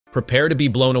Prepare to be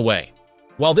blown away.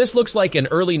 While this looks like an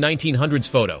early 1900s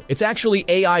photo, it's actually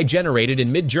AI generated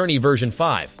in Midjourney version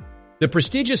 5. The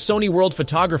prestigious Sony World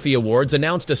Photography Awards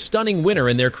announced a stunning winner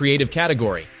in their creative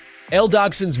category. Elle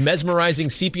Dogson's mesmerizing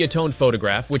sepia-toned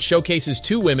photograph, which showcases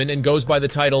two women and goes by the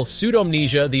title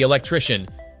Pseudomnesia the Electrician,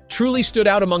 truly stood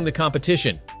out among the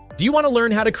competition. Do you want to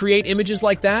learn how to create images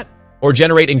like that? Or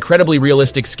generate incredibly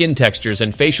realistic skin textures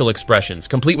and facial expressions,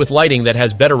 complete with lighting that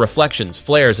has better reflections,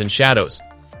 flares, and shadows?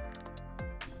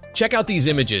 Check out these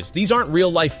images. These aren't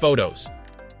real-life photos.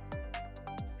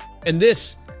 And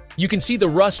this, you can see the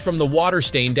rust from the water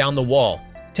stain down the wall,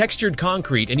 textured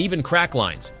concrete, and even crack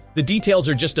lines. The details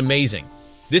are just amazing.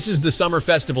 This is the Summer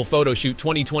Festival Photo Shoot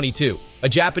 2022. A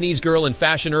Japanese girl in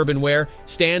fashion urban wear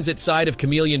stands at side of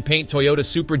chameleon paint Toyota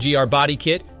Supra GR body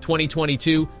kit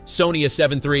 2022 Sony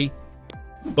A7 III.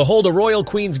 Behold a Royal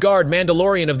Queen's Guard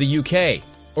Mandalorian of the UK.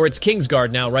 Or it's King's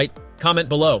Guard now, right? Comment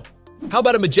below. How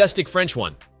about a majestic French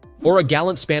one? Or a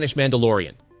gallant Spanish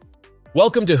Mandalorian?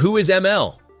 Welcome to Who is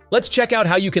ML? Let's check out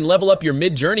how you can level up your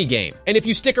Midjourney game. And if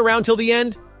you stick around till the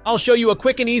end, I'll show you a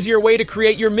quick and easier way to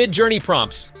create your Midjourney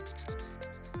prompts.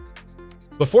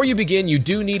 Before you begin, you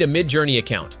do need a Midjourney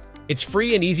account. It's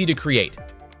free and easy to create.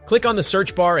 Click on the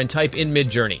search bar and type in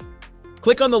Midjourney.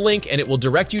 Click on the link and it will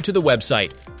direct you to the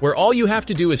website, where all you have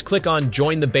to do is click on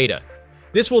Join the Beta.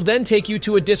 This will then take you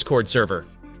to a Discord server.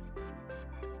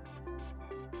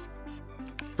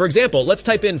 For example, let's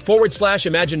type in /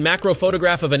 imagine macro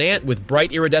photograph of an ant with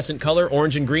bright iridescent color,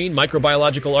 orange and green,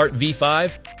 microbiological art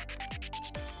V5.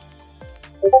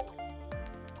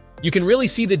 You can really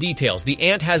see the details. The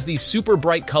ant has these super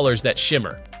bright colors that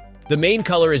shimmer. The main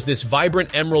color is this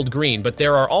vibrant emerald green, but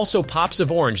there are also pops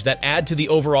of orange that add to the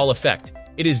overall effect.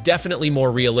 It is definitely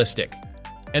more realistic.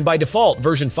 And by default,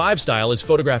 version 5 style is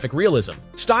photographic realism.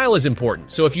 Style is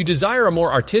important, so if you desire a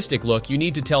more artistic look, you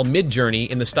need to tell Midjourney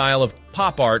in the style of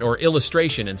pop art or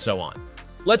illustration and so on.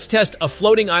 Let's test a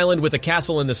floating island with a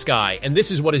castle in the sky, and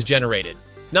this is what is generated.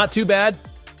 Not too bad?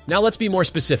 Now let's be more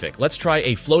specific. Let's try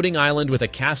a floating island with a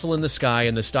castle in the sky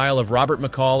in the style of Robert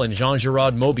McCall and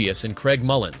Jean-Giraud Mobius and Craig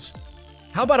Mullins.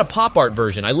 How about a pop art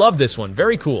version? I love this one,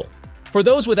 very cool. For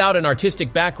those without an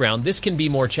artistic background, this can be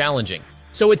more challenging.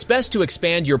 So it's best to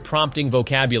expand your prompting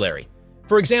vocabulary.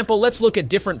 For example, let's look at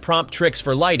different prompt tricks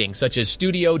for lighting, such as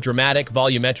studio, dramatic,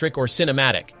 volumetric, or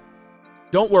cinematic.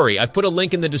 Don't worry, I've put a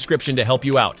link in the description to help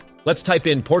you out. Let's type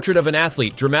in portrait of an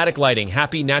athlete, dramatic lighting,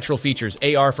 happy, natural features,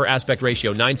 AR for aspect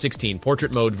ratio 9:16,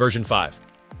 portrait mode version 5.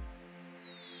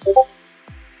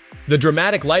 The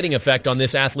dramatic lighting effect on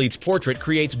this athlete's portrait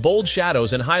creates bold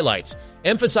shadows and highlights,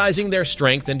 emphasizing their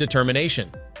strength and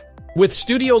determination. With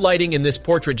studio lighting in this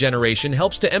portrait generation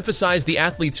helps to emphasize the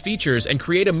athlete's features and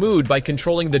create a mood by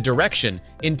controlling the direction,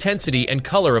 intensity, and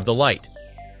color of the light.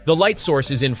 The light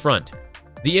source is in front.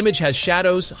 The image has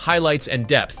shadows, highlights, and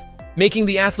depth, making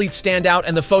the athlete stand out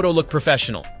and the photo look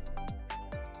professional.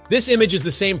 This image is the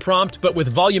same prompt but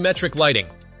with volumetric lighting.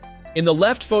 In the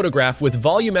left photograph with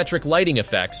volumetric lighting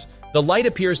effects, the light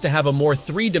appears to have a more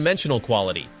three-dimensional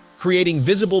quality, creating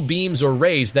visible beams or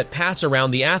rays that pass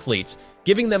around the athletes,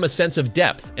 giving them a sense of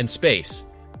depth and space.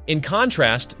 In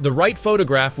contrast, the right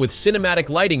photograph with cinematic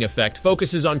lighting effect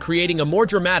focuses on creating a more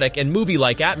dramatic and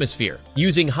movie-like atmosphere,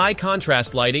 using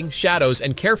high-contrast lighting, shadows,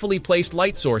 and carefully placed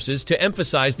light sources to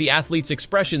emphasize the athlete's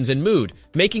expressions and mood,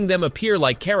 making them appear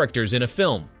like characters in a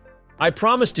film. I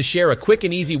promise to share a quick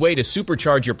and easy way to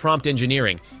supercharge your prompt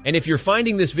engineering, and if you're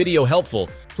finding this video helpful,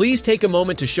 please take a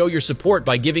moment to show your support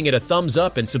by giving it a thumbs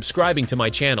up and subscribing to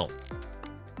my channel.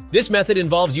 This method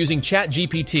involves using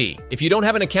ChatGPT. If you don't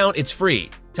have an account, it's free.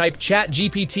 Type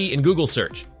ChatGPT in Google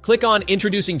search. Click on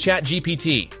Introducing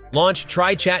ChatGPT. Launch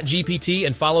Try ChatGPT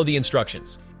and follow the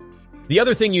instructions. The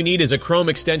other thing you need is a Chrome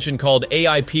extension called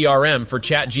AIPRM for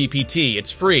ChatGPT.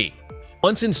 It's free.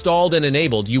 Once installed and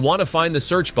enabled, you want to find the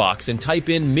search box and type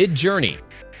in Midjourney.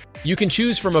 You can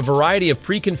choose from a variety of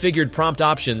pre-configured prompt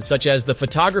options such as the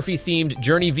photography-themed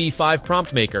Journey V5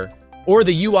 prompt maker, or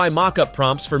the UI mockup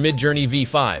prompts for Midjourney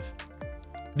V5.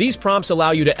 These prompts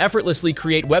allow you to effortlessly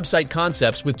create website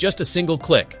concepts with just a single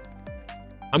click.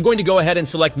 I'm going to go ahead and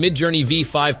select Midjourney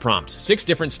V5 prompts, 6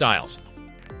 different styles.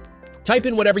 Type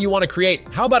in whatever you want to create.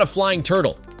 How about a flying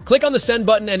turtle? Click on the send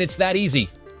button and it's that easy.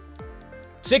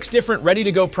 6 different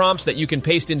ready-to-go prompts that you can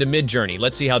paste into Midjourney.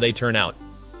 Let's see how they turn out.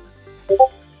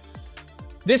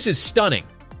 This is stunning.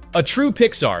 A true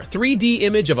Pixar 3D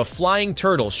image of a flying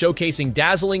turtle showcasing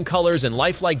dazzling colors and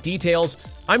lifelike details.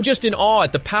 I'm just in awe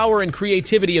at the power and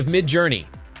creativity of Midjourney.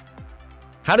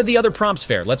 How did the other prompts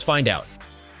fare? Let's find out.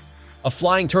 A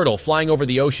flying turtle flying over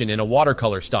the ocean in a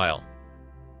watercolor style.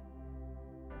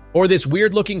 Or this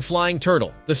weird-looking flying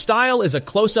turtle. The style is a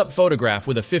close-up photograph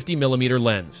with a 50mm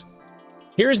lens.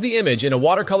 Here's the image in a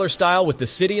watercolor style with the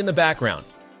city in the background.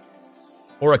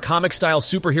 Or a comic-style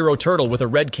superhero turtle with a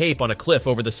red cape on a cliff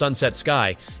over the sunset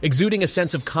sky, exuding a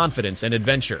sense of confidence and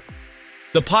adventure.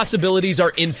 The possibilities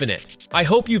are infinite. I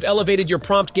hope you've elevated your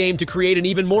prompt game to create an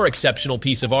even more exceptional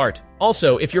piece of art.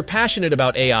 Also, if you're passionate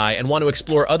about AI and want to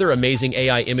explore other amazing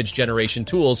AI image generation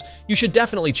tools, you should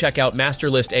definitely check out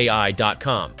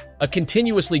masterlistai.com, a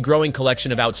continuously growing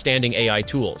collection of outstanding AI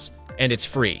tools, and it's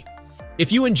free.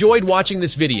 If you enjoyed watching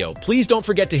this video, please don't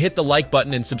forget to hit the like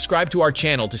button and subscribe to our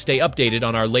channel to stay updated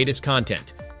on our latest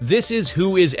content. This is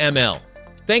Who is ML.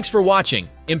 Thanks for watching.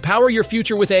 Empower your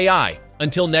future with AI.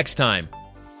 Until next time.